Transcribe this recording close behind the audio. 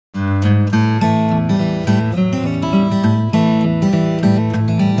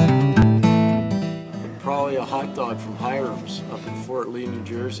squad from Hiram's up in Fort Lee, New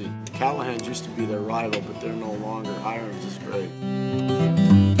Jersey. Callahan's used to be their rival, but they're no longer. Hiram's is great.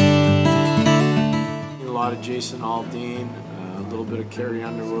 A lot of Jason Aldean, a little bit of Carrie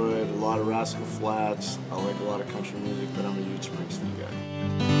Underwood, a lot of Rascal Flatts. I like a lot of country music, but I'm a huge Springsteen guy.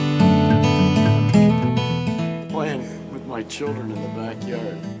 Playing with my children in the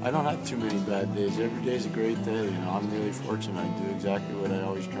backyard. I don't have too many bad days. Every day's a great day. You know, I'm really fortunate. I do exactly what I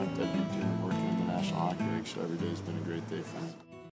always dreamt I'd be doing, working in the National Hockey League, so every day's been a great day for me.